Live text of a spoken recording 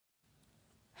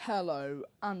Hello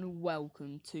and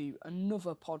welcome to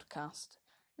another podcast,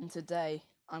 and today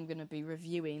I'm going to be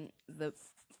reviewing the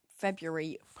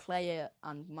February Player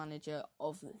and Manager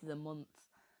of the Month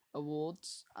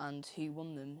awards and who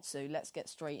won them, so let's get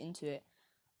straight into it.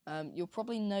 You'll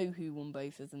probably know who won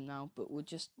both of them now, but we'll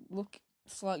just look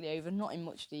slightly over, not in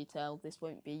much detail. This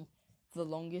won't be the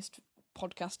longest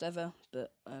podcast ever,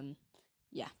 but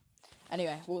yeah.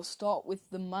 Anyway, we'll start with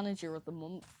the Manager of the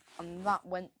Month, and that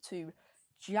went to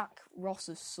Jack Ross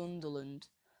of Sunderland.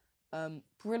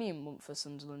 Brilliant month for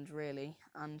Sunderland, really.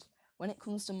 And when it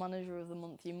comes to Manager of the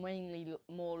Month, you're mainly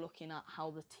more looking at how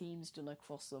the team's done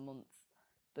across the month.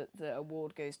 But the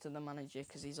award goes to the manager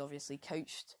because he's obviously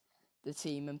coached the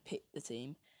team and picked the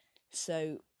team.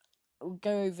 So we'll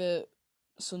go over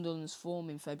Sunderland's form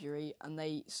in February, and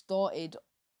they started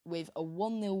with a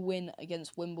 1-0 win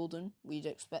against Wimbledon. We'd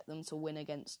expect them to win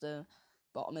against the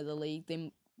bottom of the league.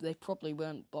 They probably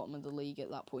weren't bottom of the league at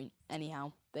that point.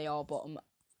 Anyhow, they are bottom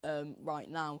right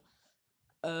now.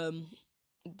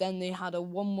 Then they had a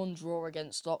 1-1 draw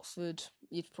against Oxford.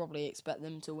 You'd probably expect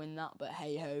them to win that, but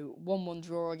hey-ho. 1-1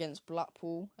 draw against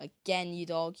Blackpool. Again,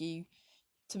 you'd argue.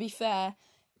 To be fair,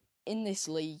 in this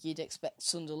league, you'd expect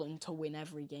Sunderland to win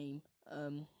every game.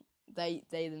 They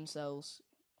themselves,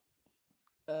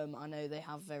 I know they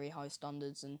have very high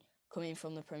standards, and coming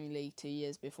from the Premier League 2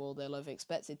 years before, they'll have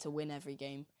expected to win every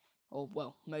game. Or,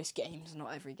 well, most games,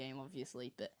 not every game,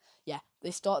 obviously. But, yeah,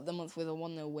 they started the month with a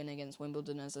 1-0 win against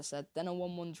Wimbledon, as I said. Then a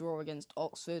 1-1 draw against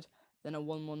Oxford. Then a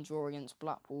 1-1 draw against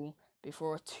Blackpool.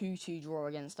 Before a 2-2 draw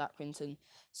against Accrington.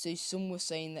 So some were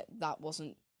saying that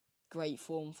wasn't great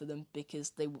form for them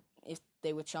because if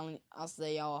they were as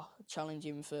they are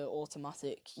challenging for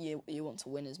automatic, you want to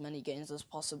win as many games as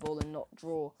possible and not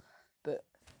draw. But,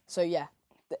 so, yeah.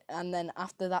 And then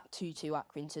after that 2-2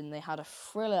 Accrington, they had a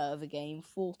thriller of a game,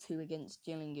 4-2 against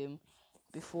Gillingham,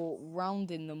 before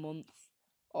rounding the month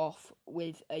off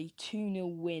with a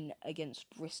 2-0 win against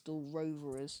Bristol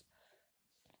Rovers.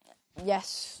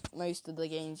 Yes, most of the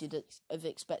games you'd have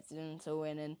expected them to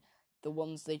win, and the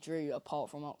ones they drew, apart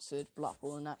from Oxford,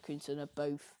 Blackpool and Accrington, are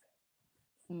both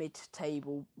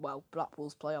mid-table. Well,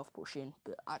 Blackpool's playoff pushing,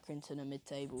 but Accrington are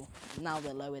mid-table. Now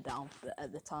they're lower down, but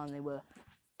at the time they were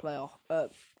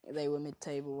they were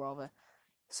mid-table rather.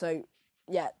 So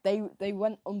yeah, they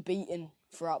went unbeaten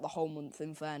throughout the whole month,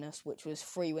 in fairness, which was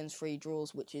 3 wins, 3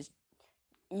 draws, which is,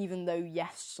 even though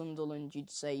yes, Sunderland you'd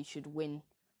say should win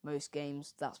most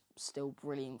games, that's still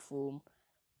brilliant form.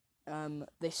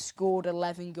 They scored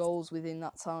 11 goals within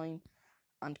that time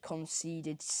and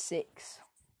conceded 6,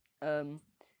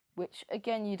 which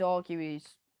again you'd argue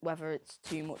is whether it's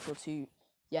too much or too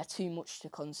much to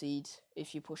concede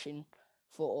if you're pushing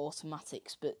for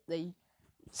automatics, but they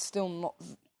still not,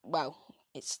 well,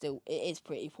 it is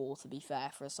pretty poor, to be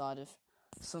fair, for a side of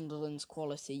Sunderland's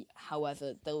quality.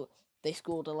 However, they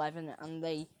scored 11 and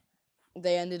they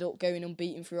ended up going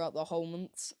unbeaten throughout the whole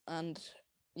month, and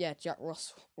yeah, Jack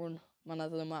Ross won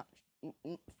Manager of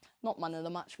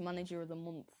the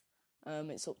Month.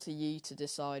 It's up to you to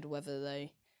decide whether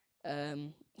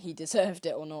he deserved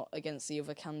it or not against the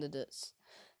other candidates.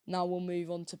 Now we'll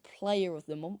move on to Player of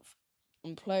the Month.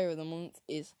 And Player of the Month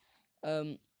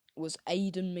was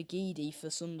Aidan McGeady for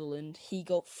Sunderland. He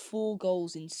got 4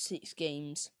 goals in 6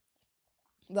 games.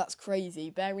 That's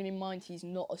crazy. Bearing in mind he's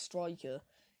not a striker,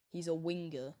 he's a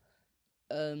winger.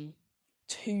 1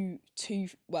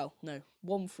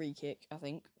 free kick, I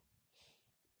think.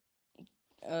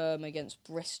 Against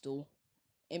Bristol.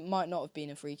 It might not have been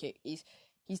a free kick. He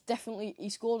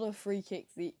scored a free kick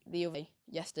the other day,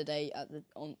 yesterday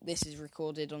this is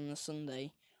recorded on the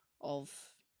Sunday of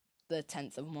the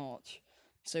 10th of March.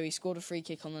 So he scored a free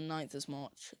kick on the 9th of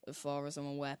March, as far as I'm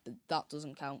aware, but that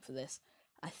doesn't count for this.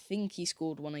 I think he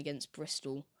scored one against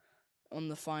Bristol on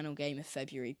the final game of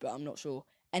February, but I'm not sure.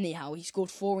 Anyhow, he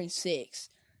scored 4 in 6,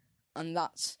 and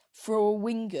that's, for a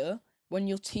winger, when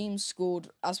your team scored,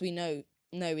 as we know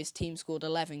his team scored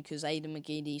 11, because Aidan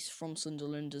McGeady's from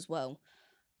Sunderland as well,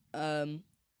 to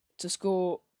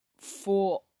score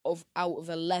 4 out of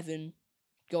 11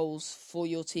 goals for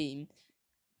your team,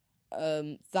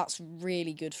 that's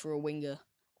really good for a winger.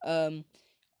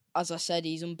 As I said,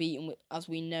 he's unbeaten, as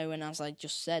we know, and as I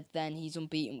just said then, he's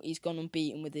gone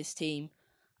unbeaten with his team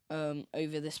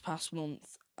over this past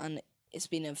month, and it's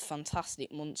been a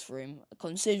fantastic month for him.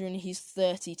 Considering he's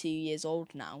 32 years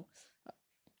old now,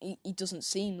 he doesn't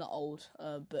seem that old,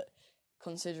 but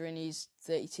considering he's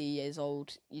 32 years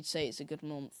old, you'd say it's a good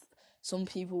month. Some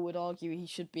people would argue he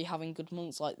should be having good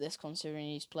months like this, considering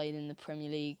he's played in the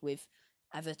Premier League with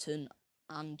Everton,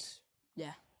 and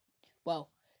yeah, well,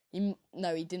 He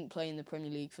didn't play in the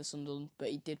Premier League for Sunderland, but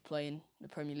he did play in the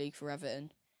Premier League for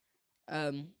Everton.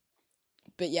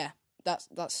 But yeah, that's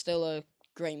still a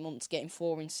great month. Getting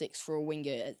 4 and 6 for a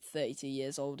winger at 32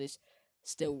 years old is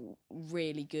still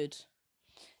really good.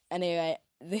 Anyway,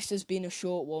 this has been a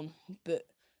short one, but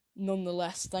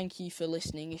nonetheless, thank you for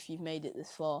listening if you've made it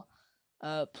this far.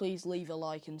 Please leave a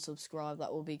like and subscribe,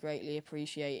 that will be greatly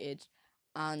appreciated.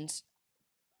 And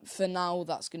for now,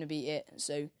 that's going to be it.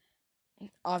 So,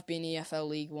 I've been EFL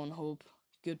League One Hub.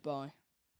 Goodbye.